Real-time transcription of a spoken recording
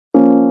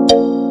Hey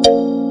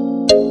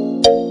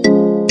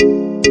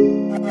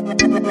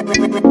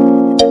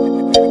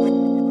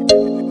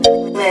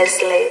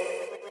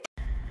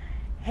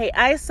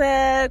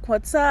Isaac,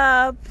 what's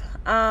up?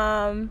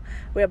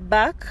 We're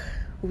back.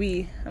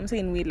 I'm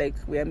saying we like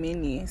we are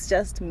many. It's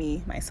just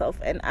me, myself,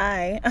 and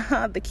I,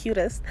 the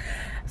cutest.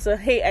 So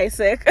hey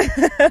Isaac.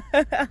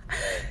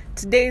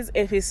 Today's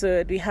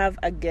episode we have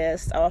a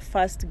guest, our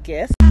first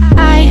guest.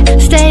 I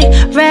stay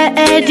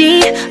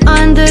ready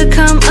on the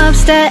come up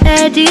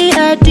steady,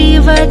 a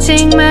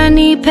diverting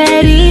mani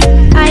petty.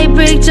 I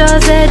break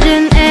jaws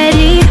and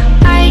Eddie.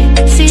 I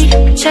see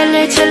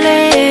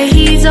chele,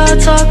 he's all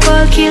talk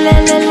all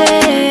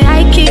kilelele.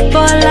 I kick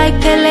ball like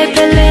Pele,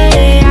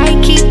 I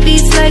keep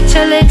beats like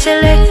chele.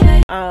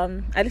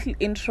 A little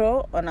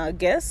intro on our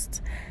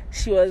guest.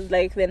 She was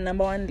like the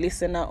number one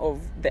listener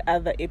of the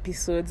other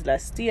episodes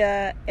last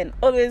year and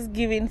always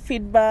giving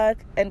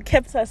feedback and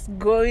kept us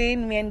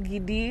going, me and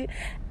Gidi.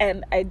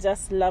 And I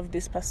just love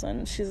this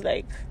person. She's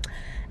like,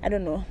 I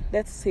don't know,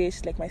 let's say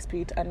she's like my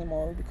spirit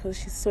animal because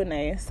she's so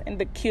nice and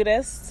the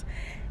cutest.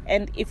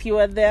 And if you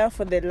were there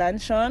for the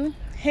luncheon,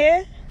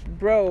 hey,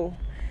 bro,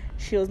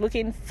 she was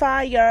looking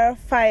fine.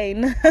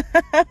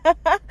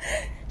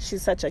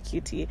 She's such a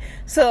cutie.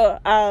 So,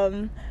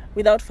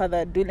 without further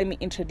ado, let me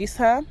introduce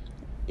her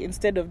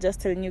instead of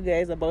just telling you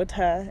guys about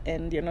her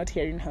and you're not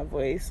hearing her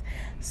voice.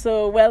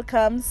 So,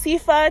 welcome,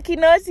 Sifa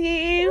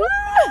Kinoti.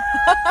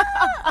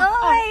 Oh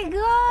my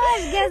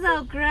god, guys,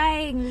 I'm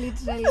crying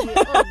literally.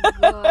 Oh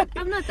god,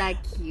 I'm not that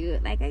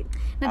cute. Like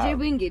not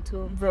bring it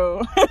home,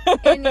 bro.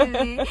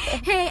 Anyway,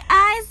 hey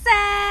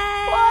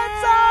Isaac,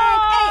 what's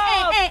up?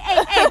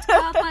 Hey,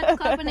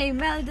 Copper,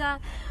 Imelda.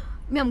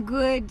 I'm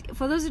good.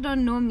 For those who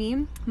don't know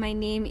me, my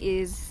name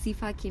is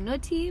Sifa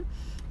Kinoti.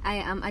 I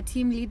am a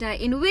team leader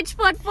in which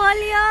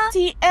portfolio?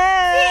 TM.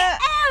 Hey.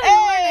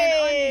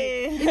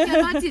 If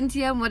you're not in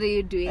TM, what are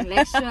you doing?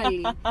 Like,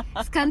 surely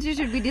this country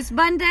should be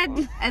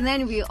disbanded and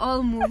then we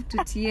all move to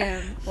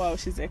TM. Wow,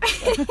 she's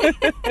extra.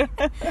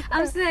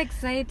 I'm so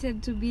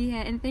excited to be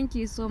here and thank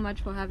you so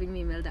much for having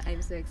me, Imelda.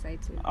 I'm so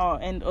excited. Oh,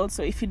 and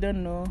also if you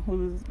don't know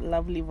whose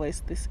lovely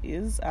voice this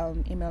is,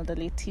 Imelda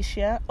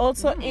Letitia,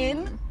 also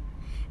in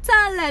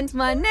talent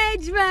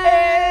management.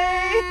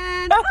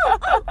 Hey.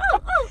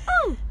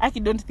 I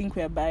don't think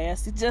we're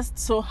biased. It just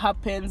so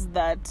happens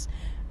that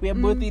we are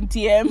both in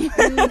TM.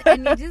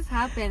 And it just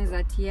happens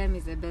that TM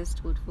is the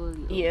best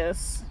portfolio.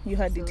 Yes, you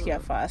heard it here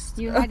first.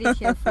 You heard it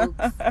here, folks.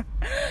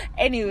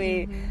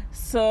 Anyway,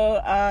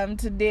 so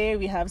today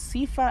we have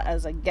Sifa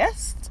as a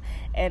guest.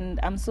 And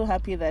I'm so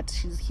happy that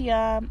she's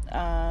here.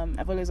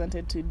 I've always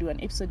wanted to do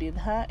an episode with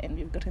her and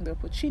we've gotten the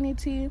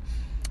opportunity.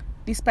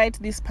 Despite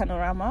this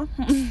panorama,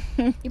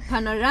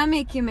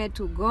 panoramic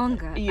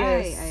imetugonga.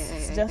 Yes,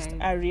 it's just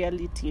a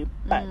reality.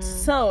 But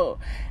so,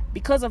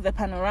 because of the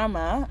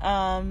panorama,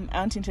 I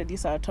want to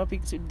introduce our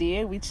topic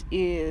today, which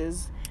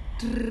is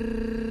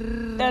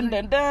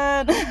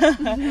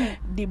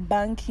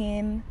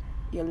debunking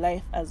your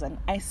life as an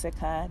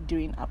Isaker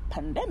during a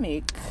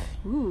pandemic.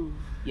 Ooh.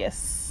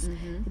 Yes.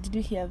 Did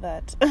you hear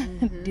that?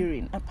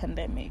 During a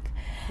pandemic.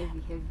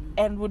 Heavy.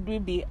 And would we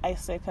be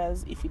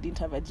Isakers if we didn't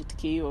have a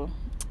GTKO?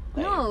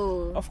 Like,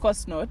 no, of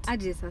course not.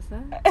 Aji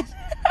sasa.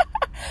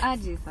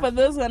 For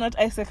those who are not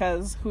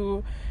Isakers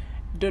who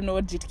don't know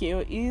what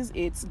GTKO is,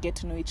 it's get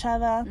to know each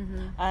other.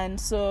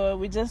 And so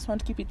we just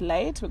want to keep it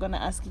light. We're going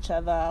to ask each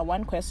other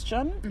one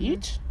question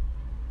each.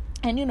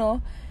 And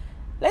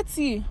let's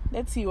see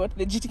what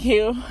the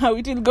GTKO, how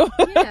it will go.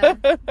 Yeah,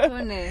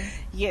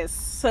 yes.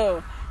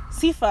 So,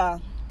 Sifa,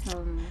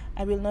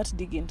 I will not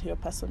dig into your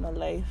personal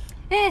life.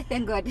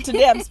 Thank God.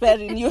 Today I'm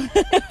sparing you.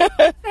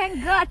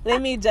 Thank God. Let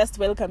me just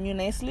welcome you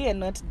nicely and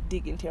not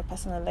dig into your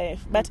personal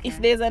life. But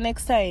if there's a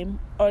next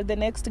time or the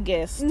next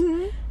guest,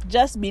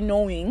 just be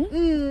knowing.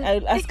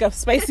 I'll ask a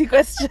spicy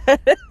question.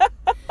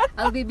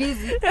 I'll be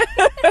busy.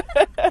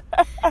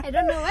 I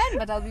don't know when,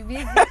 but I'll be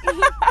busy.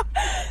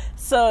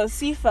 So,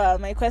 Sifa,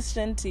 my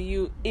question to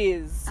you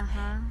is,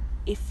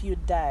 if you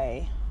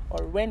die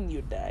or when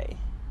you die,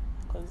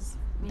 because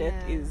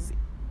death is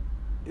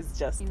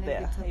just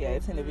inevitable. Yeah,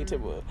 it's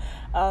inevitable.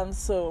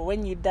 So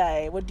when you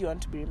die, what do you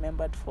want to be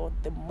remembered for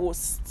the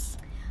most?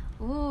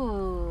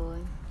 Ooh,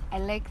 I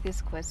like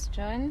this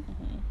question.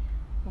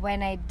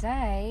 When I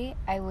die,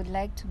 I would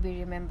like to be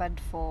remembered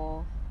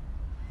for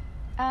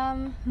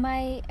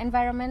my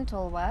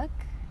environmental work,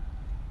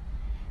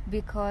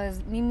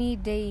 because Mimi,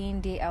 day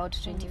in, day out,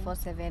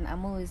 24/7,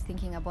 I'm always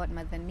thinking about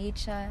Mother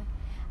Nature.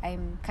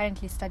 I'm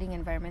currently studying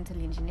environmental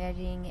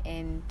engineering,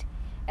 and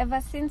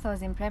ever since I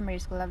was in primary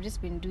school, I've just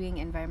been doing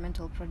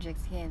environmental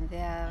projects here and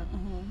there,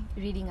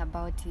 reading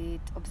about it,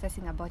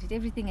 obsessing about it.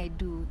 Everything I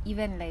do,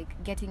 even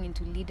like getting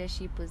into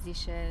leadership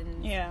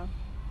positions,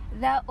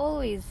 there's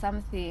always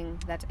something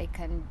that I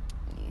can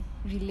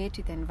relate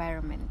with the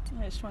environment.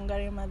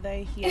 Shwangari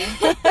Madai here.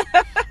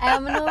 I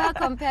am nowhere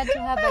compared to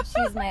her, but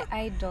she's my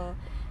idol.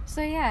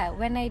 So yeah,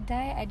 when I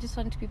die, I just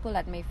want people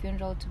at my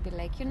funeral to be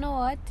like, you know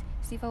what?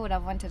 Sifa would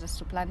have wanted us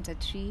to plant a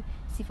tree.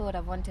 Sifa would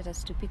have wanted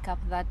us to pick up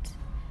that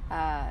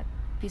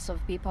piece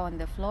of paper on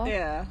the floor.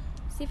 Yeah.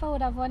 Sifa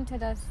would have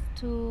wanted us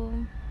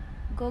to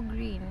go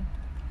green.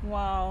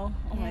 Wow.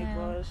 Oh my Yeah.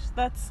 gosh.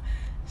 That's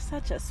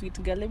such a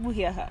sweet girl. Let me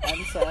hear her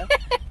answer.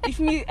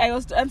 If I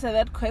was to answer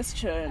that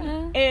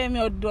question, I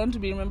would want to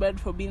be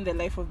remembered for being the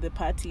life of the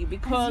party, As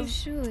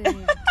because you should.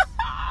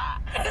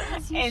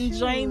 As you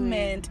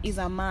enjoyment should. is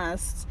a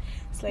must.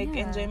 It's like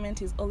Yeah.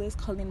 enjoyment is always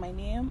calling my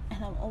name,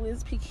 and I'm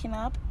always picking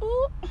up.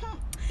 Ooh.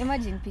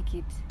 Imagine pick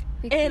it.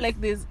 Like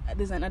there's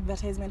an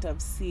advertisement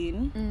I've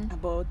seen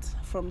about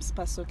from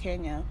Spaso,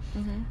 Kenya,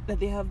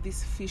 that they have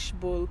this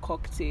fishbowl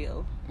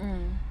cocktail,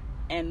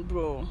 and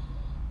bro,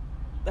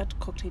 that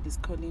cocktail is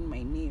calling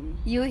my name.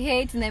 You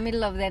hear it in the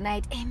middle of the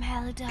night.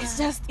 Imelda, It's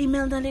just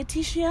Imelda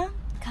Letitia.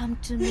 come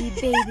to me,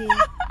 baby.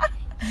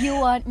 You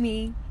want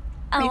me.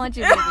 I want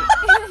you, baby.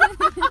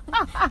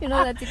 You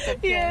know that TikTok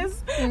trend?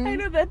 Yes, I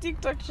know that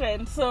TikTok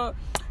trend. So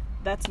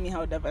that's me, how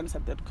would have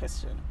answered that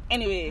question.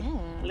 Anyway,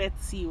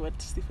 let's see what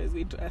Sifa is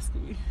going to ask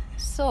me.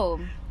 So,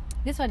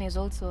 this one is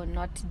also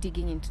not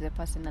digging into the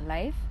personal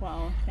life.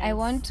 Wow. I thanks.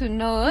 want to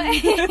know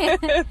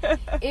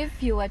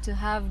if you were to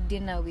have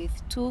dinner with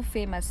two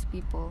famous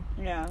people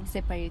Yeah.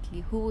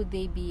 separately, who would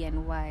they be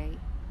and why?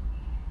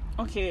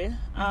 Okay.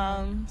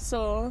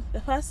 So the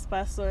first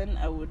person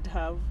I would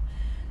have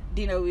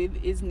dinner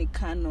with is Nick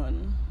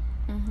Cannon.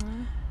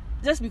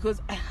 Just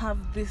because I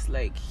have this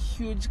like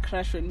huge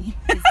crush on him.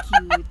 He's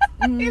cute.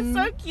 He's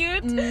so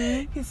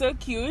cute. He's so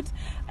cute.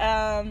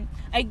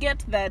 I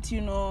get that, you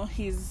know,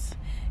 he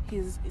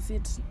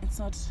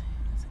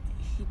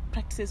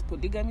practices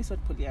polygamy. It's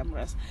not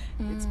polyamorous.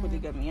 It's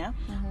polygamy, yeah.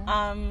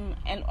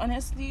 And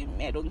honestly,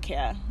 me, I don't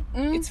care.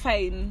 It's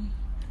fine.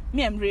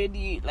 Me, I'm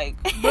ready. Like,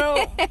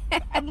 bro,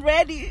 I'm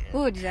ready.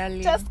 Oh,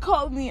 darling. Just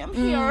call me. I'm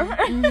here.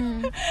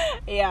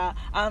 Yeah.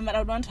 But I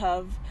would want to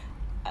have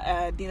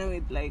dinner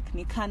with like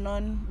Nick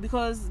Cannon,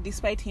 because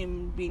despite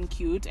him being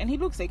cute, and he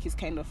looks like he's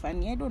kind of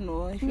funny. I don't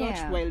know if you watch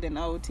Yeah. Wild and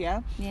Out.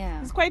 Yeah. Yeah.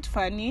 He's quite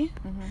funny.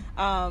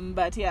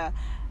 But yeah,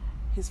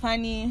 he's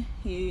funny.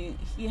 He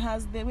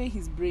has the way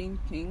his brain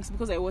thinks,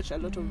 because I watch a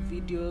lot of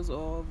videos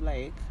of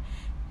like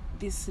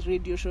this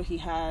radio show he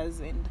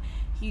has, and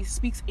he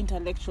speaks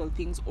intellectual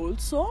things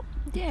also,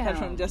 apart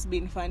from just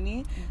being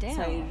funny. So I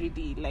Damn.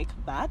 really like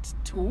that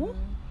too.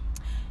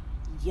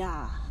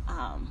 Yeah.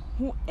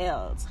 Who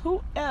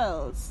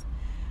else?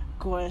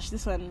 Gosh,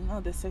 this one,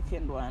 not the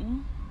second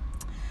one.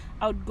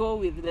 I would go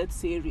with, let's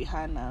say,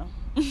 Rihanna.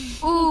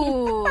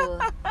 Ooh,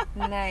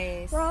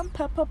 nice.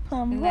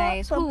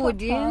 Nice. Who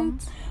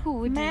wouldn't? Who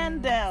wouldn't?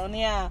 Man down,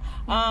 yeah.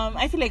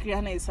 I feel like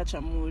Rihanna is such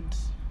a mood.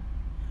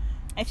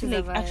 I feel She's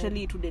a like vibe.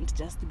 actually it wouldn't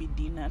just be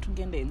dinner.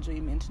 Tungenda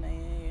enjoyment na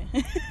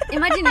yeye.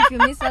 Imagine if you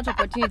miss that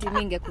opportunity,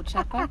 minge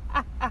kuchapa.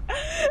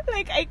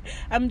 Like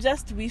I'm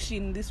just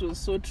wishing this was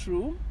so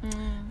true.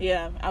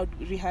 Yeah,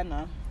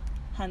 Rihanna,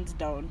 hands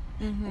down.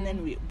 And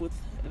then we both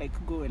like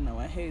go when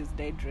our hair is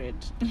dyed red.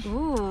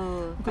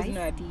 Ooh, Because you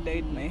know I feisty.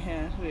 dyed my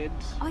hair red.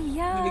 Oh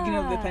yeah. The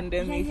beginning of the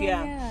pandemic,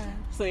 yeah. yeah.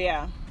 So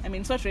yeah, I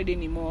mean it's not red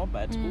anymore,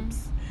 but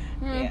oops.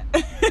 Yeah.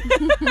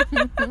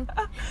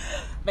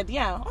 But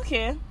yeah,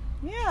 okay.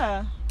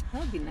 Yeah.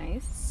 That would be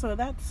nice. So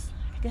I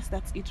guess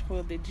that's it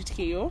for the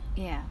GTKO.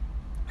 Yeah,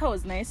 That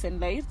was nice and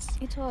light.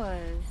 it was.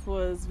 It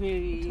was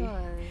very. It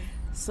was.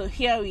 So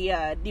here we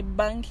are,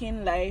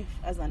 debunking life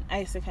as an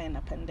icicle in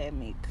a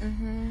pandemic.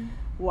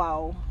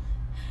 Wow.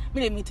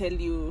 Let me tell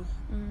you,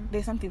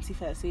 there's something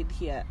Sifa said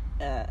here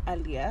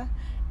earlier,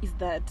 is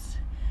that,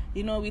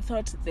 you know, we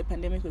thought the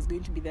pandemic was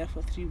going to be there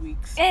for 3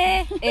 weeks. We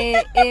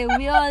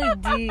all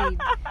did.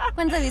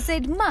 Kwanza we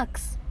said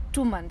max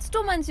 2 months.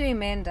 2 months you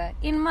imeenda.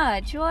 In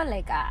March, you were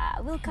like,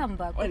 we'll come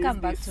back. What We'll is come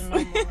back this? to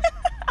normal.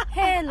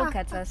 Hey, look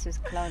at us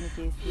with clown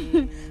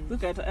faces.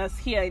 Look at us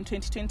here in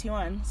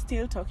 2021,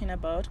 still talking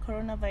about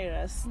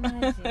coronavirus.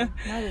 Imagine.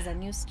 Now there's a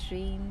new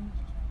strain.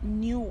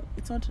 New,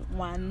 it's not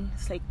one,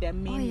 it's like there are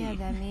many. Oh yeah,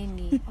 there are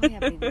many. Oh yeah,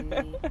 by the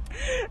way.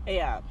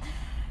 Yeah.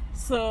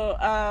 So,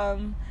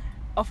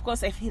 of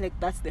course, I feel like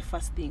that's the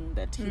first thing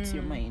that hits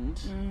your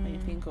mind when you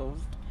think of,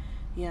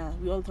 yeah,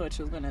 we all thought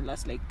she was going to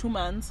last like 2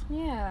 months.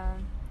 Yeah.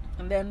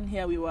 And then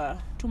here we were,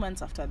 2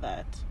 months after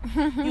that.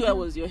 Where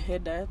was your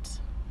head at?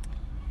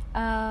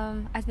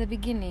 At the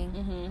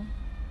beginning.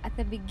 At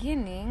the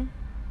beginning,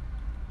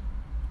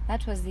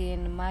 that was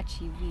in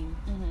March EV.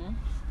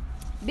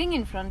 Being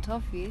in front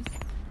office,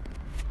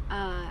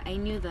 I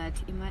knew that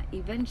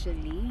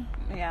eventually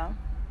Yeah.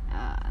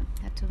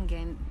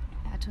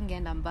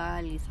 hatungeenda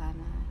mbali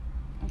sana.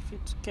 If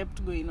it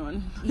kept going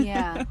on.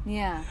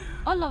 Yeah.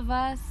 All of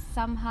us,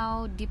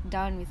 somehow, deep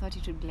down, we thought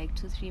it would be like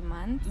 2-3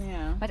 months.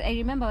 Yeah. But I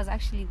remember I was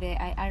actually the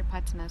IR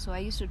partner, so I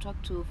used to talk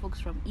to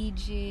folks from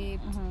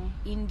Egypt,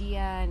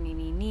 India,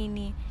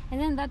 Nini. And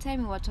then that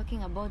time we were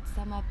talking about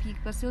summer peak.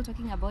 We were still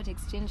talking about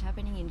exchange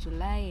happening in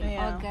July and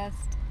Yeah.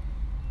 August.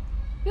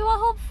 We were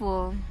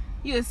hopeful.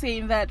 You were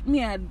saying that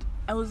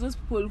I was those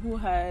people who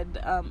had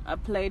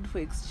applied for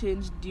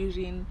exchange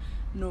during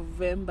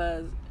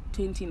November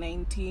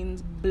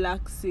 2019's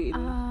Black Sale.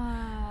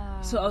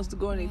 So I was to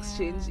go on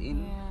exchange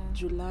in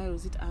July,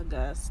 was it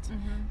August?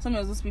 Some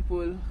of those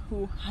people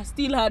who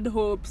still had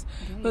hopes,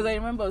 because I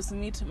remember I was to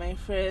meet my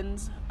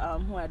friends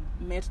who had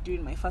met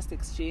during my first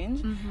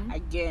exchange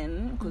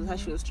again,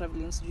 because she was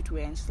traveling to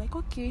where, and she's like,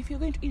 okay, if you're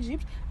going to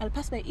Egypt, I'll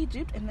pass by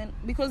Egypt, and then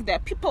because there are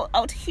people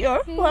out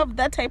here who have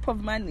that type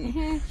of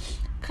money,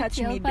 catch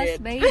me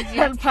dead.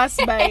 I'll pass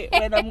by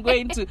when I'm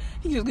going to, I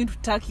think she was going to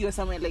Turkey or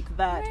somewhere like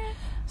that.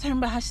 So I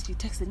remember she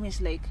texted me,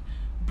 she's like,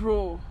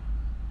 bro,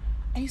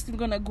 are you still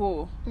gonna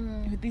go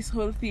with this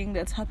whole thing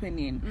that's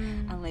happening?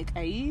 I'm like,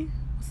 aye,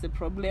 what's the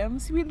problem?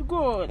 So we'll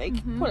go. Like,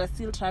 people are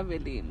still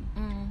traveling.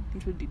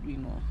 Little did we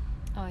know.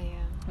 Oh,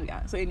 yeah.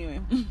 Yeah, so anyway.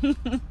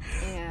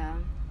 Yeah.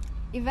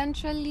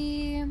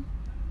 Eventually,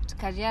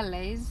 to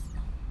realize,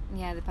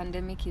 the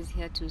pandemic is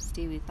here to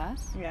stay with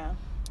us. Yeah.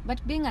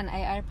 But being an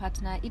IR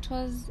partner,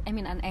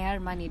 an IR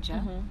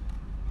manager,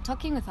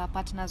 talking with our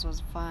partners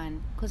was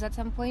fun, because at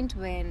some point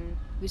when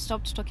we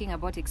stopped talking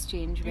about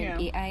exchange, when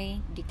AI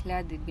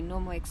declared there'd be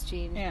no more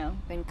exchange,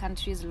 when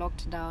countries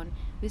locked down,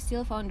 we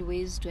still found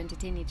ways to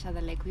entertain each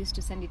other. Like, we used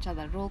to send each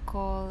other roll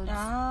calls,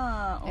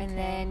 and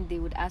then they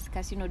would ask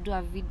us,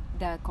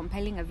 they're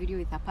compiling a video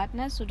with our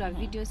partners, so do a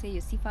video, say,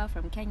 you're Sifa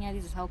from Kenya,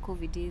 this is how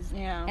COVID is,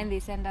 and they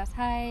send us,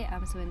 hi,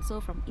 I'm so and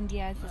so from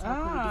India, this is how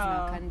COVID is in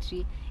our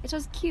country. It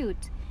was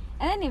cute.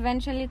 And then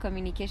eventually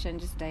communication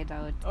just died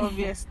out.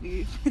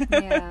 Obviously.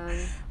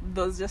 There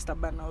was just a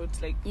burnout.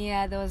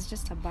 There was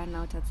just a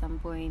burnout at some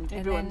point.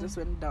 Everyone just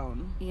went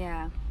down.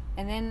 Yeah.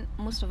 And then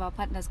most of our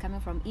partners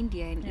coming from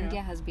India, and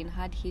India has been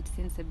hard hit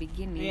since the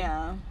beginning.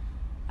 Yeah.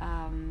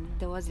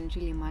 There wasn't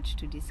really much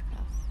to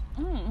discuss.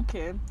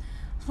 Okay.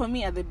 For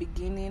me, at the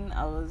beginning,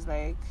 I was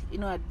like,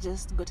 I'd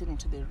just gotten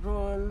into the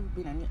role,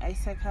 being a new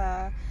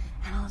ISECA,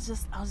 and I was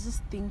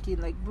just thinking,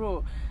 like,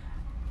 bro,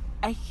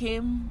 I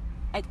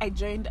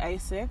joined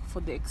ISEC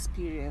for the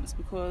experience,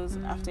 because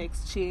after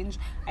exchange,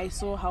 I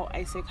saw how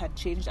ISEC had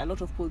changed a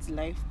lot of people's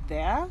life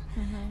there,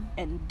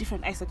 and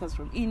different ISECers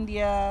from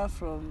India,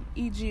 from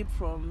Egypt,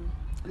 from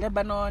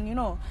Lebanon,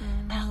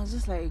 And I was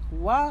just like,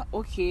 wow,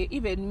 okay,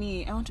 even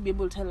me, I want to be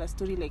able to tell a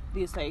story like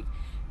this, like,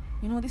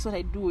 this is what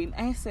I do in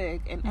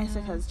ISEC, and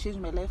ISEC has changed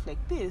my life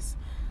like this,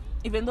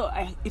 even though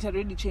it had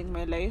already changed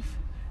my life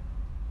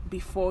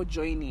before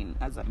joining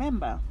as a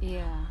member.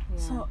 Yeah.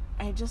 So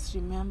I just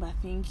remember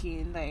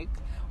thinking, like,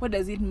 what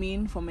does it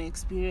mean for my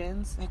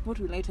experience? Like, what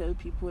will I tell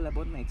people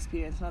about my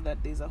experience now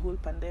that there's a whole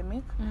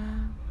pandemic?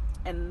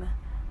 And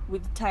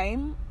with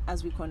time,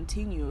 as we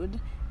continued,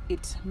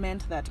 it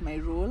meant that my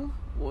role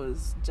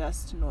was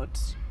just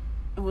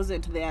it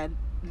wasn't there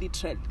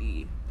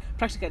literally,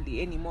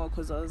 practically anymore,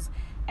 because I was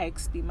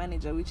IXP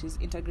manager, which is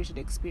Integrated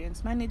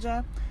Experience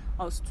Manager.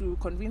 I was to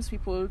convince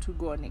people to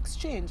go on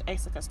exchange,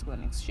 ISEC has to go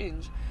on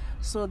exchange.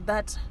 So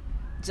that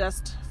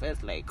just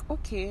felt like,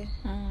 okay,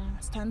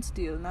 stand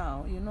still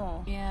now,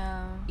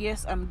 Yeah.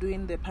 Yes, I'm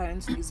doing the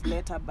parents'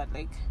 newsletter, but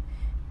like,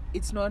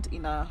 it's not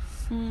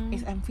enough.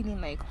 I'm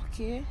feeling like,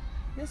 okay,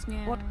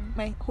 what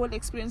my whole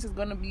experience is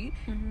gonna be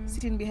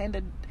sitting behind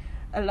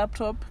a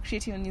laptop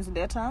creating a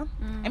newsletter.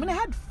 I mean, I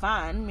had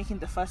fun making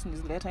the first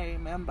newsletter. I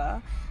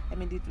remember I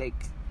made it like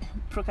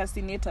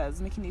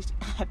procrastinators, making it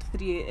at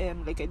 3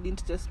 a.m. Like, I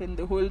didn't just spend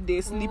the whole day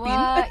sleeping.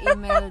 Wow,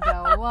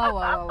 Imelda.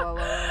 Wow.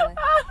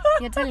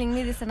 You're telling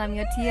me this and I'm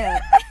your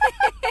TL.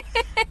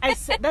 I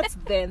said that's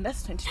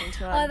 2021.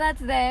 Oh,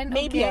 that's then.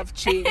 Maybe okay. I've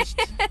changed.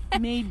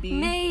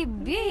 Maybe.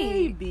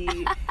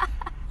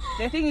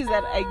 The thing is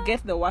that I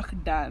get the work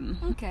done.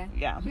 Okay.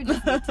 Yeah. You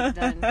just get it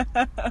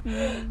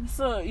done.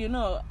 So,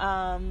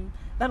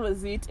 that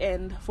was it.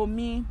 And for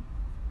me,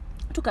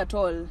 it took a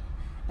toll.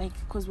 Like,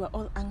 because we're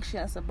all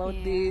anxious about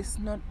this.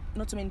 Not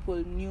so many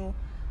people knew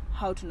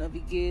how to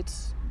navigate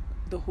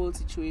the whole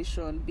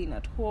situation, being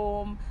at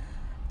home.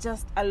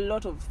 Just a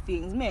lot of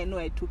things. I know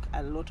I took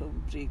a lot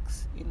of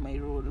breaks in my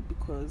role,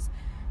 because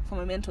for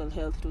my mental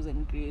health, it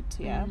wasn't great.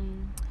 Yeah.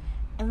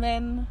 And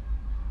then,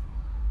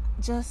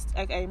 just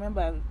like, I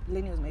remember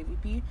Lenny was my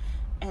VP,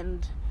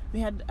 and we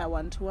had a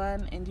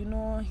one-to-one, and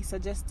he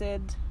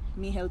suggested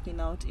me helping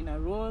out in a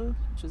role,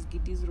 which was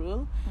Gidi's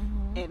role,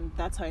 and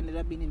that's how I ended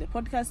up being in the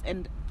podcast,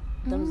 and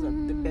that was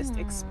the best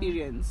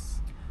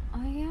experience.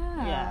 Oh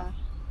yeah.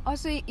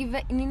 Also,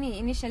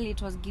 initially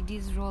it was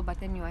Gidi's role, but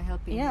then you were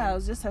helping. Yeah, him. I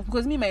was just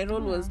because my role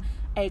was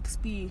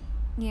IXP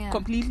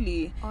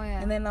completely. Oh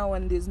yeah. And then now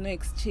when there's no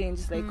exchange,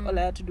 it's like all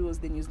I had to do was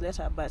the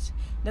newsletter, but it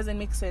doesn't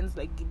make sense.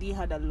 Like, Gidi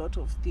had a lot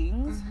of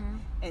things,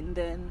 and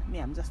then me,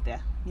 I'm just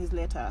there,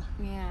 newsletter.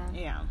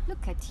 Yeah.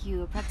 Look at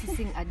you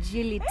practicing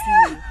agility,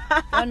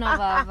 one of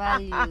our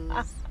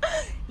values.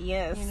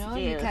 Yes.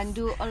 You can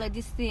do all of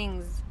these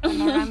things,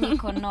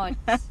 panoramic or not,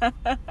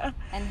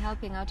 and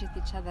helping out with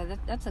each other.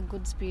 That's a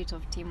good spirit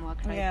of teamwork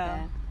right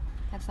there.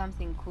 That's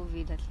something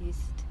COVID at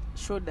least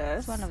showed us.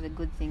 It's one of the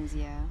good things.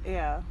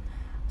 Yeah.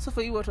 So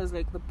for you, what was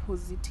like the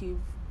positive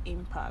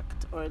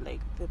impact, or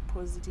like the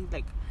positive,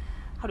 like,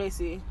 how do I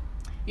say,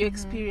 your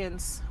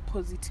experience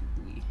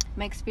positively?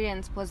 My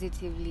experience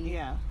positively.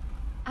 Yeah.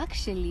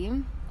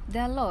 Actually,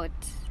 there are a lot.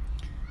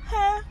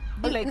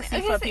 But like,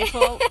 see, for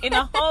people in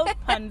a whole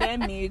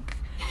pandemic,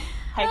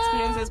 her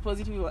experiences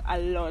positive were a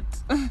lot.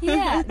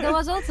 Yeah, there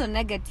was also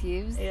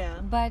negatives. Yeah.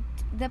 But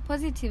the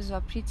positives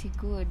were pretty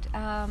good.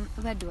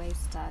 Where do I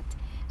start?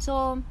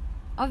 So,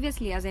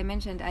 obviously, as I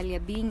mentioned earlier,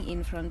 being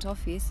in front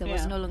office, there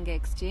was no longer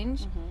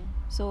exchange.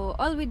 So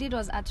all we did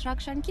was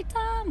attraction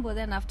kitambo.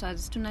 Then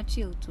afterwards, tuna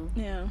chill too.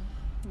 Yeah,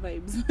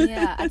 vibes.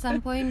 Yeah, at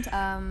some point,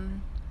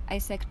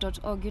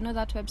 isec.org, you know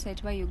that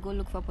website where you go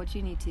look for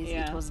opportunities.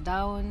 Yeah. It was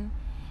down,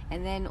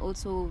 and then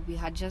also we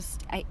had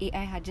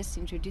AI had just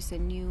introduced a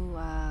new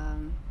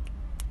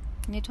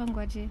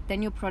the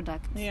new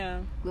product. Yeah.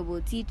 Global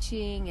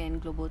teaching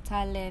and global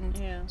talent.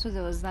 Yeah. So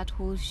there was that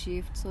whole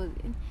shift. So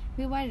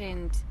we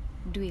weren't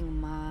doing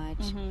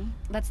much.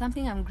 That's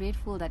something I'm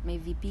grateful that my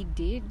VP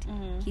did.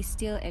 He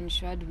still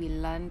ensured we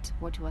learned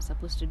what we were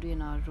supposed to do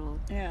in our role.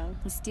 Yeah.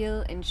 He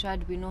still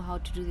ensured we know how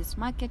to do these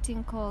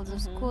marketing calls,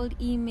 those cold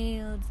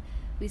emails.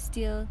 We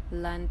still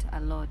learned a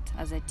lot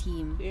as a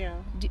team. Yeah.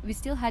 We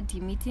still had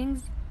team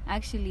meetings,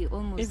 actually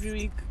almost Every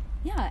week.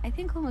 Yeah, I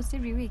think almost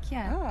every week.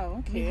 Yeah. Oh,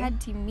 okay. We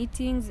had team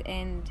meetings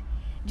and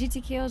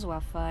GTKs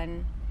were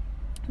fun.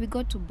 We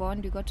got to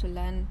bond. We got to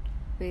learn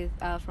with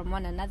from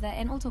one another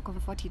and also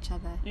comfort each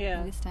other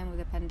in this time of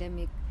the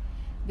pandemic,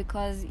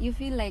 because you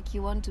feel like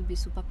you want to be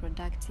super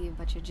productive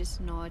but you're just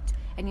not,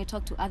 and you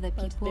talk to other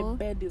people, the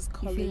bed is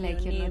calling you feel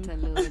like your you're name. not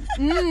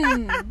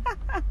alone.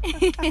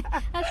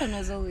 That one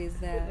was always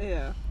there.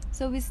 Yeah.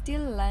 So we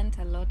still learned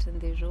a lot in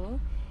the role,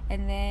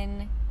 and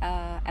then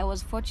I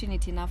was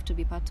fortunate enough to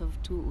be part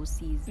of 2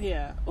 OCs.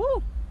 Yeah.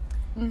 Oh,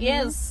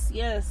 yes,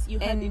 you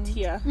had it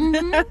here.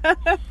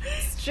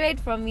 Straight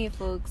from me,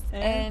 folks.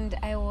 And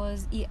I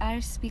was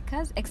ER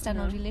speakers,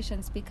 external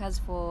relations speakers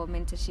for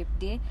Mentorship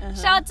Day.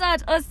 Shout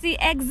out OC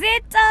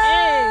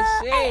Exeter!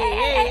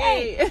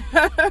 Hey.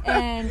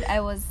 And I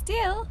was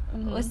still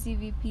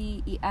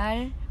OCVP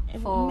ER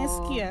for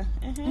Meskia.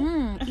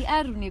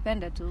 ER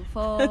unipenda tu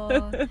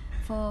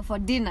for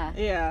dinner.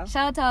 Yeah.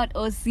 Shout out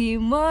OC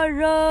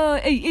Moro.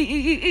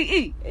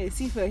 Hey,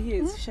 Sifa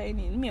here is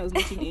shining. Me, I was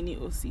not in any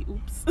OC.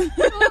 Oops.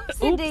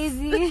 Oopsie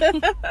daisy.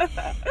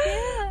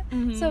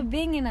 Yeah. So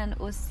being in an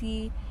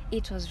OC,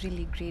 it was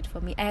really great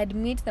for me. I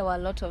admit there were a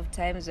lot of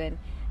times when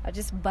I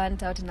just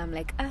burnt out and I'm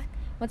like,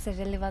 what's the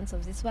relevance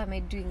of this? Why am I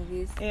doing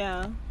this?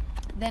 Yeah.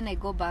 Then I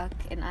go back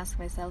and ask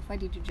myself, why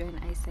did you join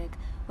ISEC?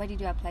 Why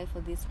did you apply for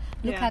this?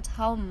 Look at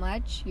how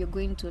much you're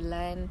going to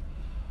learn.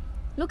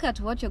 Look at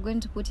what you're going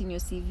to put in your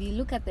CV.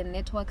 Look at the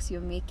networks you're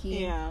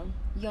making. Yeah.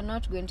 You're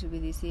not going to be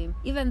the same.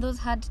 Even those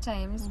hard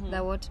times,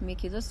 that what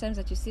make you. Those times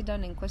that you sit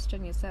down and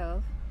question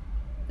yourself,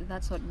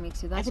 that's what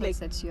makes you. That's what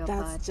sets you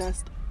apart. That's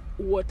just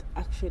what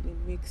actually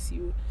makes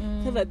you.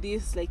 Never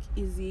this like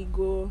easy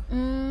go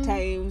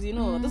times,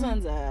 those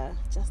ones are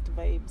just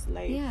vibes.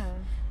 Like,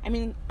 I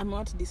mean, I'm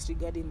not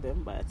disregarding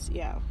them, but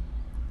yeah.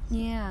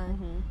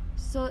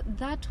 So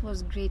that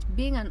was great.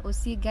 Being an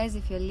OC, guys,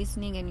 if you're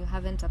listening and you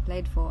haven't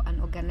applied for an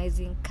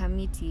organizing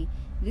committee,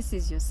 this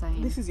is your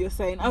sign. This is your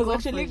sign. I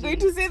was actually going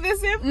to say the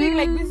same thing.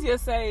 Like, this is your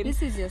sign.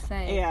 This is your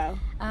sign. Yeah.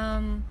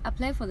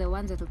 Apply for the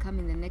ones that will come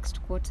in the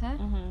next quarter,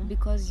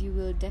 because you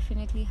will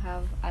definitely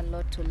have a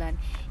lot to learn.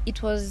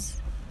 It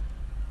was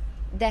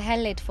the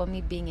highlight for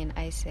me being in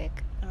ISEC,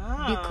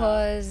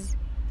 because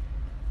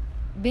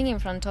being in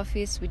front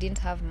office, we didn't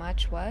have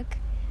much work,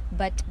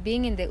 but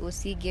being in the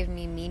OC gave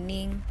me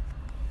meaning.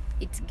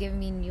 It gave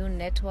me new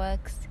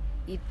networks.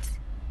 It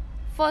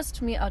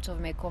forced me out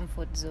of my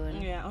comfort zone.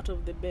 Yeah, out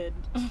of the bed.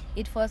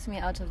 It forced me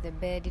out of the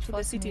bed. It to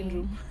forced the sitting me...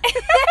 room.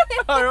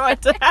 Or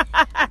what?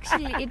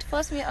 Actually, it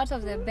forced me out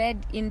of the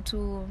bed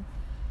into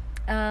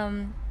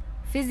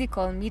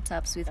physical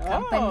meetups with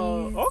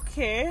companies.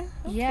 Okay.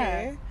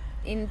 Yeah.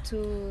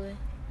 Into...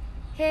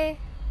 Hey...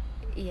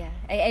 Yeah,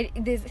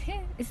 this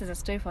is a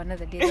story for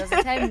another day. There was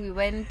a time we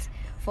went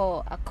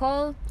for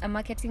a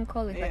marketing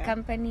call with a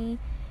company.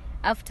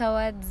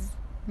 Afterwards,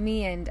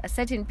 me and a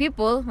certain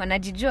people,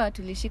 wanajijua,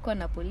 tulishikwa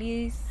na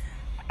police.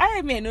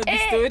 I may know the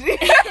story.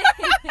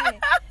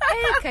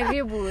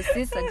 Karibu,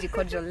 sisa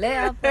jikojole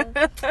hapo.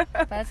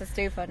 But that's a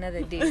story for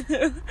another day.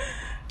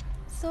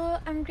 So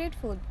I'm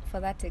grateful for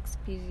that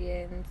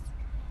experience.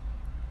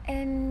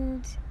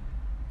 And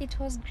it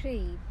was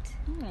great.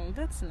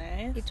 That's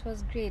nice. It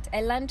was great.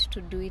 I learned to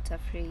do it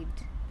afraid.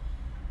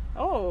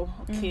 Oh,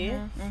 okay.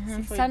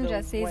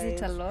 Sandra says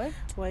it a lot.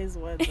 Wise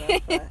words.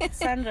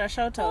 Sandra,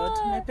 shout out.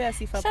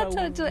 Shout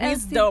out to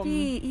wisdom.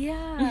 LCP.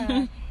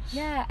 Yeah.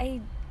 Yeah,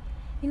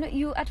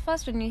 you at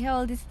first when you hear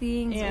all these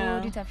things,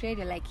 do it afraid,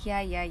 you're like,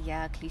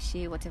 yeah,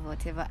 cliche,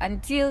 whatever,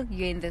 until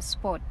you're in the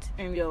spot.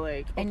 And you're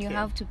like, okay. And you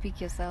have to pick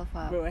yourself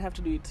up. Bro, I have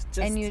to do it.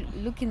 And you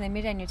look in the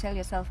mirror and you tell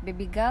yourself,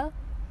 baby girl,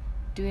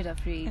 do it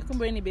afraid. I can't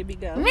be any baby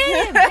girl.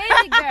 Many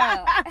baby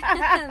girl.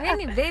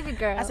 Many baby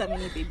girl. As a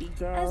mini baby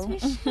girl.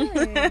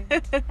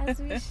 As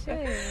we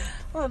should.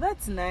 Oh,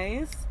 that's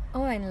nice.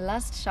 Oh, and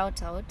last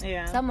shout out.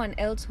 Yeah. Someone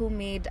else who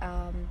made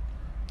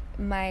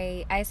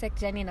my ISEC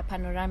journey in a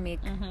panoramic.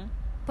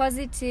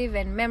 Positive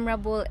and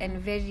memorable and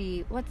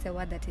very... What's the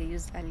word that I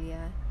used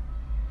earlier?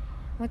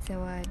 What's the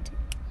word?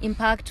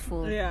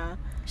 Impactful. Yeah.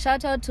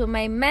 Shout out to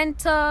my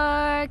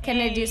mentor,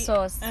 Kennedy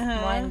Sauce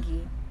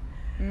Mwangi.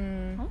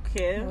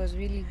 Okay. It was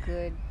really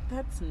good.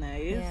 That's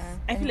nice. Yeah.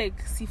 I feel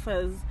like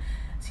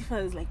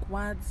Sifa's like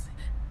words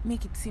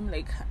make it seem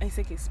like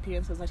ISEC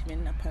experience was not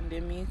even a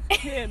pandemic.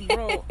 Yeah,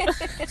 bro.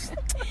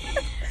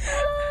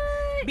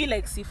 Be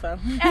like Sifa.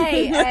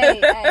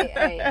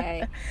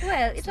 Aye.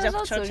 Well, it was Just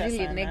also chocha really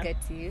sana.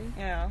 negative.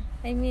 Yeah.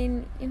 I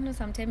mean,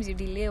 sometimes you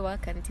delay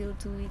work until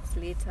 2 weeks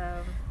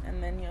later.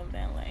 And then you're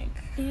there like,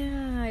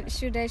 Yeah,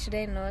 should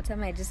I not? I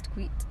might just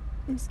quit.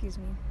 Excuse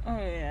me. oh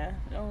yeah.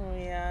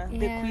 The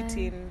Yeah,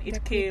 quitting. It the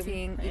came.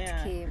 quitting,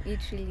 Yeah. It came. It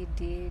really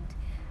did.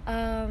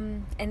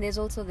 And there's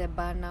also the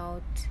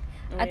burnout.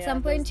 Oh, At yeah,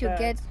 some point, there's you that.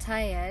 get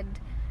tired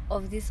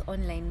of these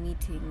online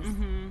meetings.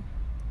 Mm-hmm.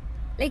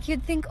 Like,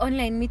 you'd think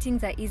online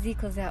meetings are easy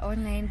because they're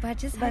online, but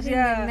just But having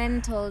yeah, the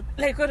mental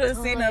Like what I was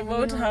saying toll on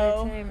about you all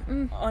how the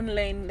time.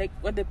 online, like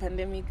what the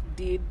pandemic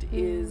did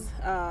is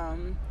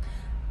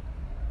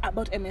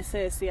about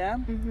MSS, yeah.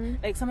 Mm-hmm.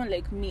 Like someone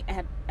like me, I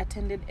had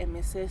attended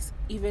MSS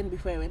even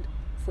before I went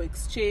for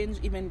exchange,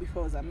 even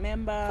before I was a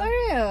member. For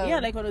real? Yeah,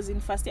 like when I was in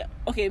first year.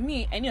 Okay,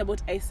 me, I knew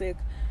about ISEC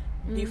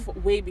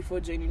way before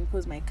joining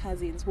because my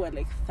cousins who are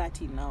like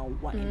 30 now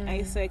were in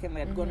ISEC and they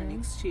had gone on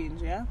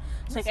exchange, yeah.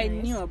 So That's like I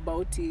nice. knew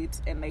about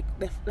it, and like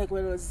like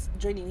when I was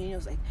joining uni, I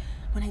was like,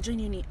 when I join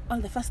uni,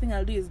 the first thing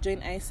I'll do is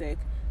join ISEC.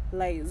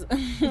 Lies.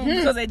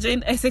 Because I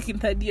joined ISEC in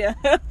third year.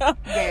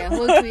 Yeah, a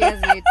whole 2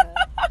 years later.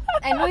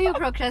 I know you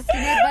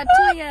procrastinate, but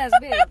 2 years,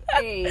 babe.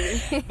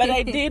 Hey. But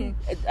I did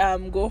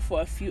go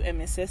for a few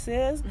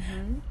MSSs.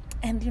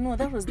 And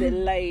that was the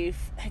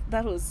life. Like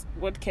that was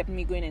what kept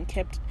me going and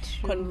kept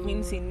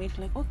convincing me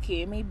to like,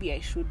 okay, maybe I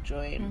should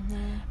join.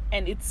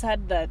 And it's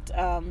sad that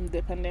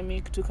the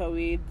pandemic took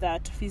away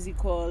that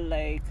physical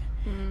like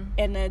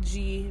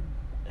energy.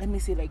 Let me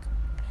say like,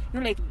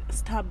 like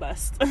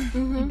starburst.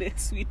 They're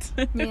sweet.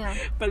 Yeah.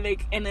 But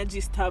like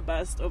energy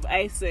starburst of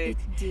ISEC. It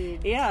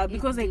did. Yeah,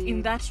 because It like in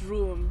did. that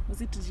room,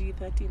 was it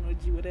G13 or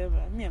G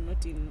whatever? Me, I'm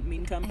not in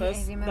main campus.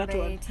 I remember that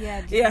one. it.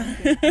 Yeah.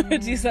 Yeah,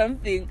 G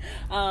something.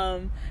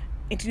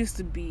 It used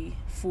to be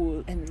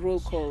full and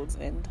roll calls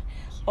and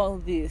all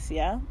this,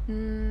 yeah.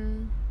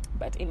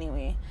 But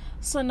anyway,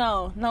 so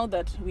now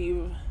that we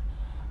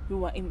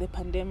were in the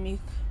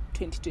pandemic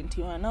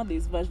 2021, now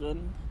there's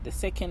the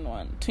second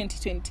one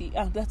 2020.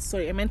 I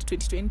meant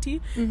 2020.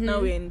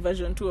 Now we're in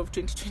version 2 of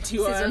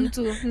 2021.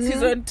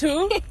 Season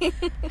 2.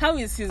 How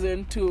is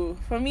season 2?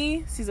 For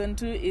me, season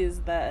 2 is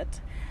that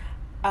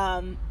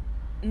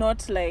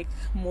not like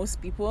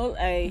most people.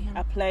 I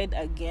applied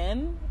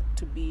again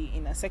to be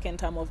in a second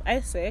term of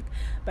ISEC,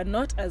 but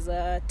not as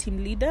a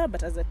team leader,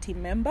 but as a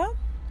team member.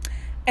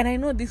 And I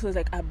know this was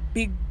like a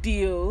big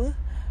deal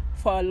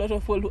for a lot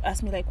of people who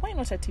asked me like, why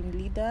not a team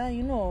leader?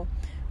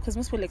 Because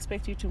most people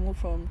expect you to move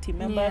from team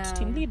member to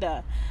team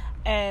leader.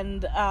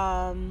 And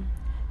I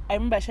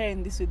remember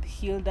sharing this with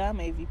Hilda,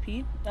 my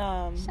VP.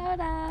 Shout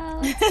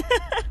out.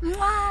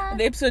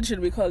 The episode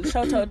should be called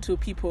Shout Out to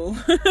People.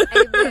 But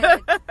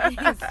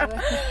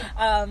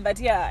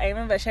yeah, I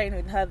remember sharing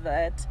with her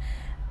that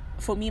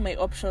for me, my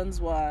options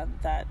were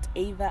that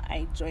either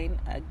I join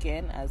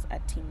again as a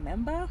team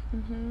member,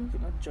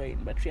 not join,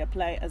 but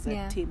reapply as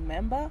a team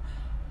member,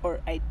 or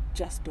I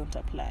just don't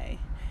apply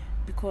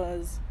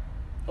because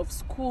of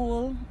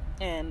school.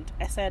 And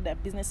I started a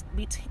business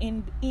bit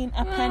in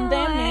a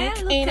pandemic,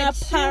 in a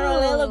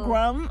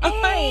parallelogram.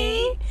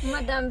 Hey,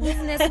 Madam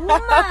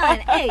Businesswoman.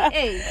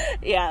 Hey.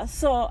 Yeah,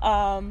 so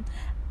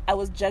I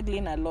was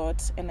juggling a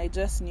lot, and I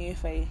just knew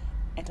if I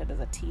entered as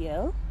a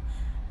TL,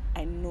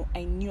 I knew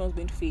I was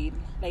going to fail.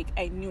 Like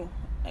I knew,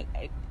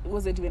 it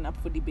wasn't even up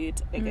for debate.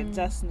 Like I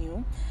just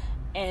knew,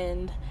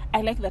 and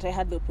I like that I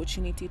had the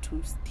opportunity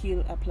to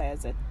still apply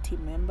as a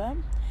team member.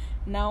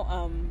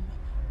 Now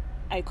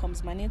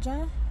ICOM's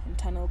manager,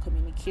 internal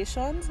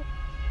communications,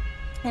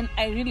 and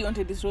I really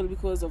wanted this role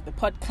because of the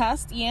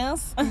podcast.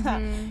 Yes, I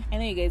know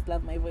you guys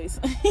love my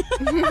voice,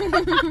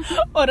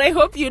 or I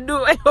hope you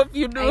do. I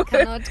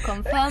cannot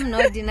confirm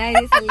nor deny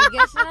these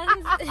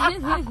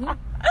allegations.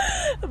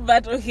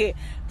 But okay,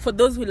 for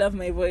those who love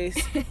my voice,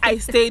 I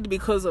stayed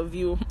because of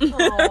you.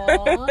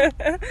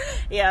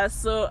 Yeah,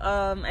 so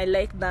I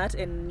like that,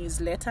 and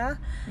newsletter.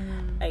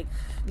 Like,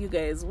 you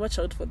guys watch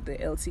out for the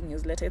LC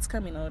newsletter. It's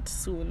coming out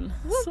soon.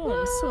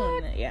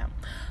 Soon. Yeah.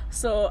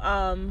 So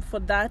for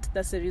that's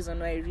the reason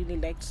why I really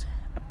liked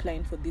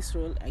applying for this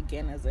role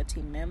again as a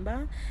team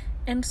member.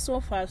 And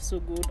so far so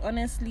good.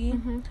 Honestly,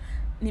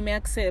 Nime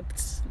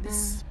accept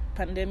this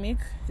pandemic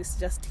is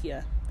just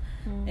here.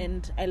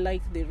 And I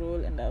like the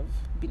role, and I've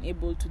been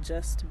able to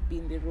just be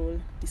in the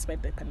role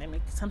despite the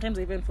pandemic. Sometimes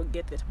I even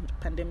forget that the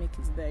pandemic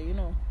is there,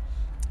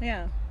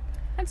 Yeah.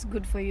 That's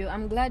good for you.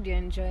 I'm glad you're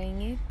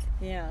enjoying it.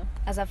 Yeah.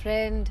 As a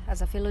friend,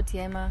 as a fellow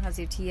TMer, as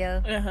your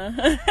TL.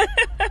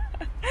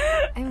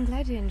 I'm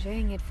glad you're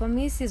enjoying it. For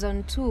me,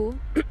 season 2,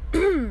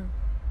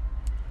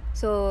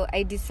 so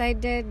I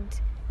decided,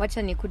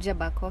 wacha nikuja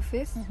back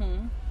office.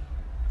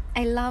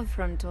 I love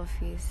front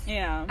office.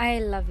 Yeah. I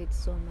love it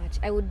so much.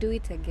 I would do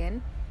it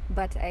again.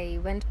 But I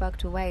went back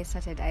to why I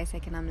started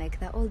ISEC, and I'm like,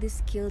 there are all these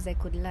skills I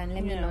could learn.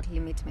 Let me not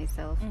limit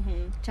myself.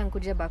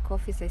 Chankuja back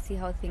office, I see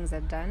how things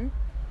are done.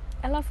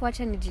 alafu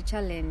acha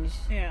niji-challenge.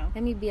 Yeah.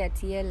 Let me be a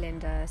TL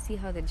and see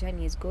how the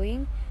journey is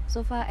going.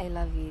 So far, I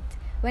love it.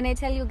 When I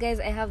tell you guys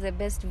I have the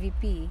best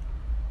VP,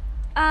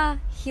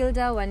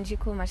 Hilda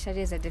Wanjiku Macharia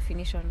is a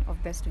definition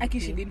of best VP. Aki,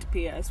 she didn't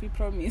pay us, we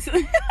promise.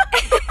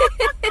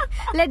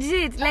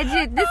 Legit.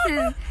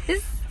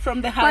 This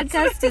From the heart.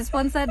 podcast is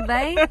sponsored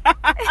by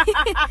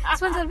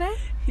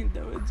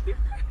Hilda Wanjiku.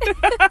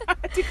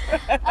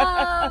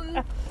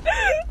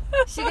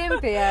 She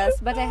didn't pay us,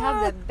 but I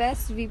have the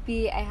best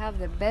VP. I have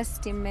the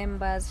best team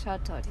members.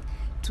 Shout out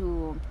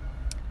to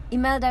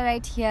Imelda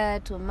right here,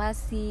 to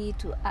Mercy,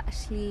 to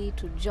Ashley,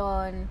 to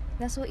John.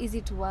 They're so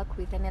easy to work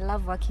with, and I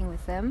love working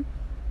with them.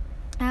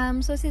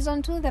 So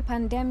season 2, the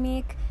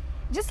pandemic,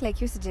 just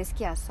like you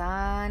sijasikia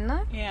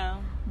sana, Yeah.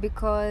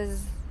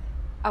 because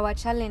our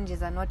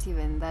challenges are not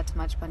even that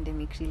much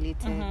pandemic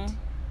related.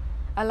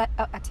 Our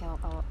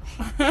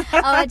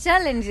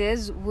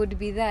challenges would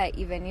be there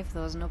even if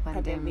there was no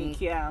pandemic.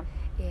 Yeah.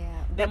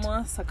 They're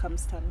more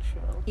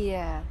circumstantial.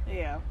 Yeah.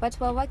 But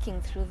we're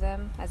working through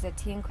them as a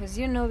team because,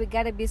 we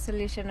gotta be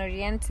solution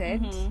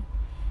oriented.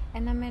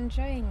 And I'm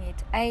enjoying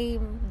it.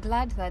 I'm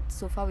glad that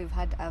so far we've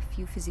had a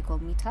few physical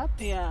meetups.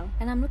 Yeah.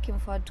 And I'm looking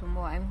forward to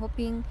more. I'm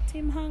hoping...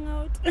 Team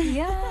hangout.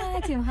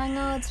 Team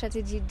hangout,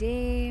 strategy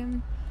day,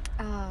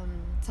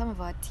 some of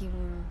our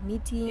team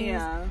meetings.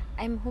 Yeah.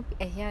 I'm hoping...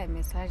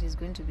 MSR is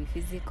going to be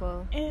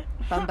physical. Yeah.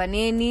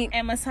 Bambaneni.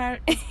 MSR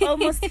is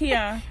almost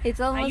here. It's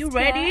almost Are you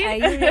ready? Here. Are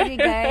you ready,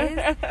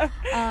 guys?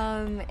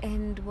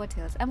 And what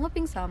else? I'm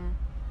hoping some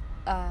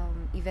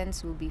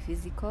events will be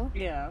physical.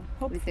 Yeah.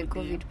 With the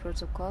COVID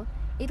protocol.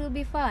 It'll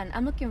be fun.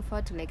 I'm looking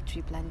forward to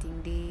tree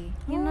planting day.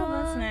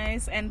 That's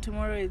nice. And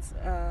tomorrow it's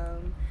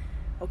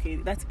okay,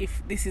 that's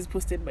if this is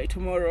posted by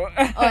tomorrow.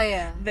 Oh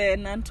yeah. The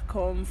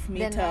NantConf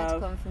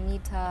meetup.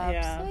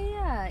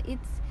 Yeah. So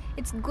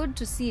it's good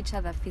to see each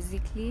other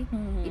physically.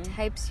 It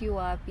hypes you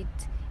up. It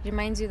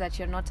reminds you that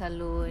you're not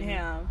alone.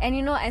 Yeah.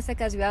 And Isaac,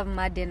 we have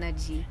mad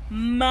energy.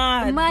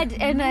 Mad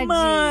energy.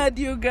 Mad,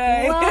 you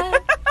guys.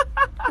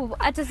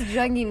 Hata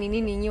sijuangi ni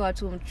nini nyi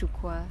watu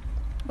mchukua.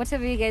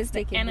 Whatever you guys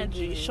take,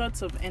 energy,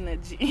 shots of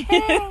energy.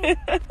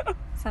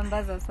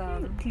 Sambaza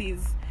some.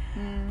 Please.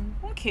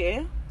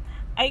 Okay.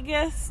 I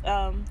guess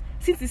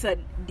since this is a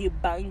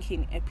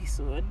debunking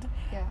episode,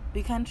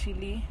 we can't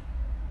really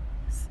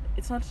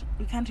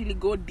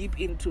go deep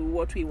into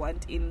what we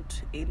want in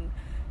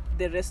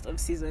the rest of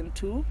season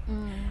 2.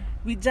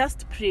 We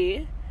just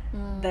pray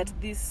that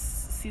these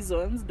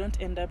seasons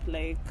don't end up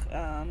like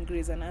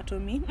Grey's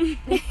Anatomy.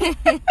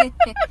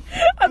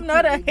 I'm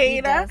not a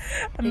hater.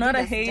 Not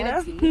a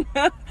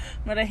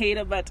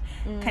hater, but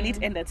can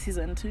it end at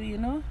season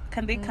 2,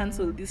 Can they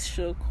cancel this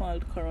show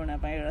called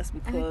Coronavirus?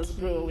 Because,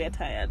 bro, we're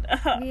tired.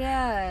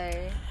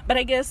 Yeah. But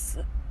I guess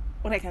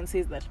what I can say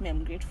is that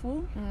I'm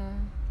grateful.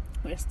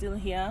 We're still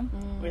here.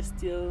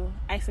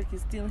 Isaac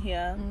is still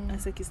here.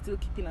 Isaac is still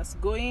keeping us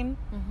going.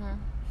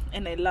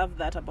 And I love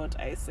that about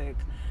Isaac.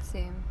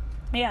 Same.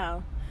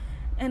 Yeah.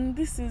 And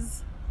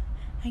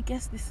I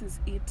guess this is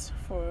it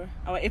for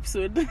our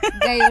episode.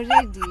 Guy, you're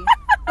ready.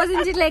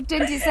 Wasn't it like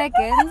 20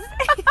 seconds?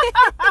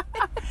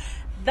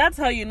 That's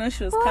how she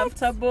was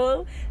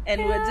comfortable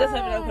and we're just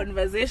having a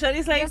conversation.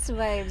 It's like... Just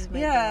vibes, my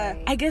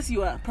guy. I guess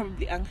you are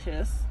probably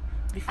anxious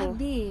before. A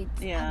bit.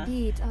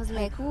 I was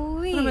like,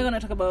 what am I going to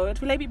talk about?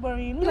 Will I be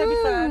boring? Will I be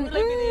fun? Will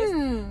I be this?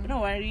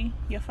 Don't worry.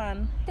 You're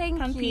fun. Thank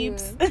fun you.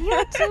 Peeps.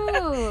 You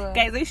too.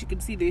 Guys, I wish you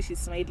could see the way she's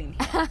smiling.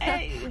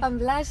 Hey. I'm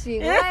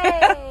blushing.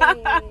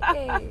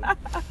 Hey.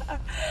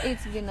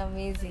 It's been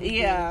amazing.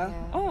 Yeah.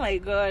 Oh my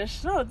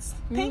gosh.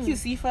 Thank you,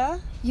 Sifa.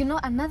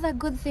 Another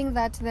good thing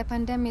that the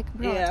pandemic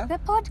brought, the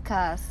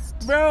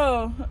podcast.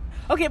 Bro.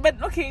 Okay,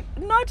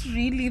 not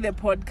really the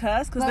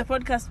podcast, because the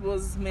podcast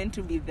was meant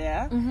to be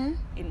there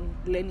in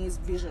Lenny's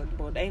vision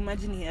board. I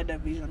imagine he had a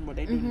vision board,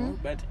 I don't know,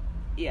 but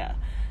yeah.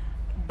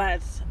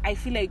 But I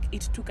feel like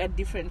it took a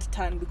different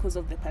turn because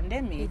of the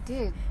pandemic. It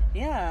did.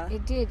 Yeah.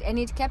 It did, and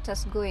it kept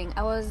us going.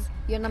 I was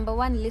your number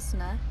one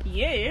listener.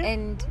 Yeah.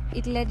 And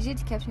it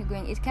legit kept me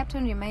going. It kept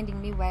on reminding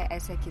me why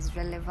Isaac is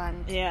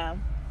relevant. Yeah.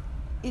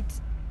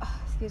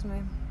 Excuse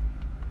me.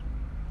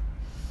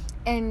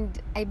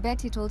 And I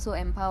bet it also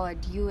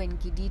empowered you and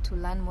Gidi to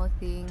learn more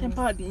things. It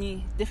empowered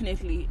me,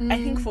 definitely. I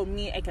think for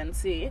me, I can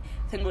say,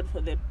 thank God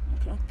for the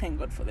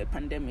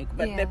pandemic.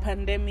 But the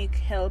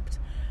pandemic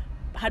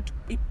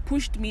it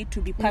pushed me to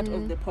be part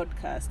of the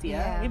podcast.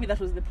 Yeah. Maybe that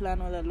was the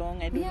plan all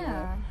along. I don't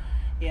know.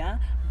 Yeah.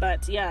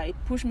 But it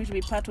pushed me to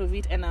be part of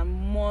it, and I'm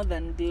more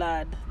than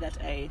glad that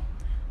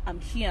I'm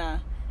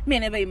here. I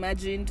never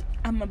imagined.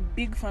 I'm a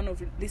big fan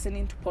of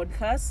listening to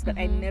podcasts, but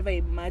I never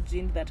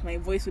imagined that my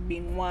voice would be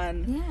in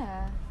one.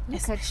 Yeah. Look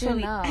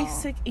Especially at you now.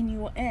 Isaac in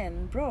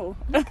UN, bro.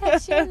 Look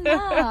at you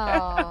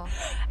now.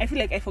 I feel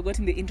like I forgot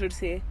in the intro to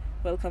say,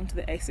 welcome to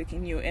the Isaac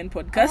in UN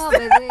podcast.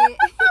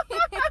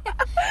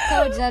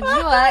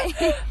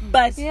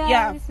 But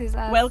this is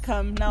us.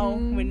 Welcome now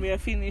when we are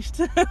finished.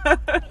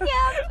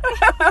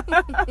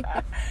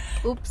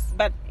 Oops.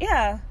 But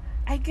I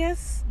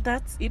guess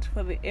that's it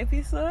for the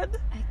episode.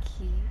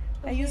 Okay.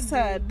 Are you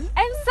sad?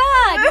 I'm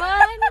sad,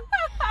 man.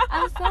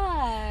 I'm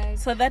sad.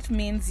 So that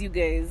means you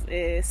guys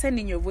send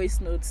in your voice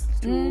notes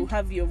to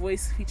have your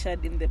voice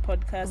featured in the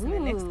podcast in the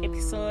next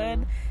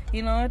episode.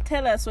 You know,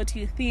 tell us what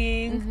you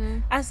think.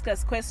 Ask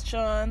us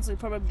questions. We'll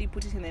probably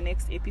put it in the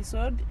next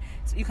episode.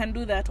 So you can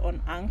do that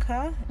on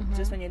Anchor.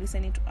 Just when you're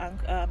listening to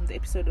the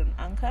episode on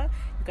Anchor,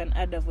 you can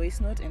add a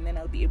voice note, and then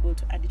I'll be able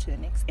to add it to the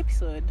next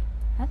episode.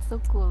 That's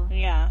so cool.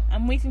 Yeah,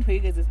 I'm waiting for you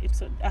guys'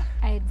 episode.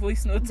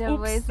 Voice notes. The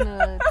voice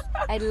notes.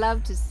 I'd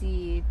love to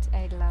see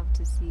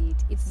it.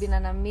 It's been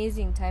an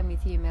amazing time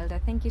with you,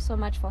 Imelda. Thank you so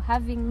much for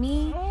having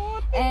me.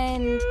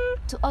 Thank you.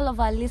 To all of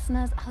our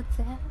listeners out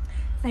there.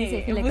 Hey,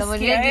 I feel like I'm on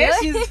Muskia, radio.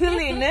 she's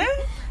feeling, eh?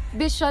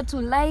 Be sure to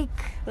like,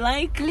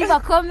 leave a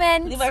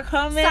comment,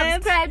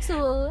 subscribe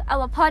to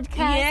our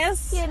podcast.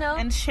 Yes, you know,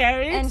 and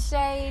share it.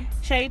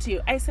 Share it to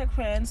your ISEC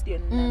friends, to your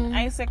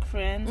non-ISEC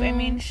friends. I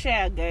mean,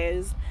 share,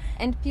 guys.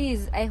 And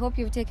please, I hope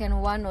you've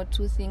taken 1 or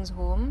 2 things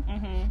home,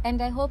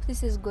 and I hope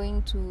this is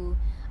going to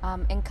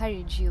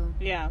encourage you.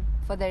 Yeah.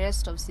 For the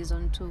rest of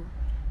season 2,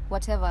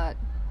 whatever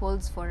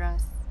holds for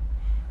us.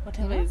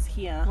 Whatever is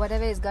here.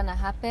 Whatever is gonna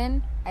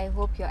happen, I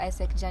hope your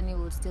ISEC journey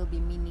will still be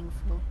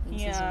meaningful in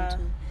season 2.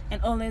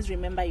 And always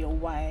remember your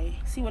why.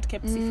 See, what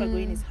kept Sifa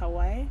going is her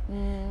why.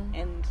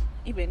 And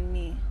even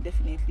me,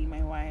 definitely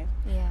my why.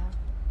 Yeah.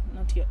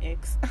 Not your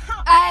ex.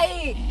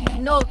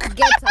 No,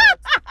 get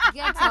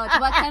out.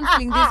 We're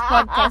cancelling this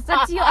podcast.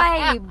 That's your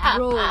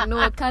bro.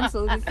 No,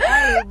 cancel this.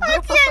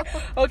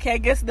 Bro. Okay, I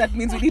guess that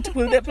means we need to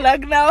pull the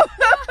plug now.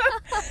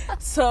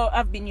 So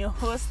I've been your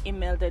host,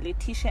 Imelda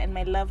Letitia, and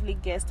my lovely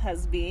guest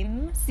has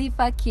been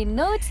Sifa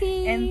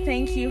Kinoti. And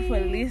thank you for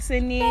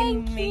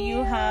listening. May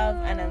you have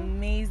an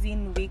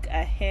amazing week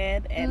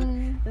ahead,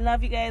 and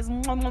love you guys.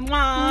 Mwah, mwah,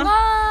 mwah.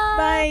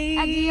 Bye.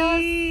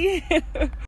 Adios.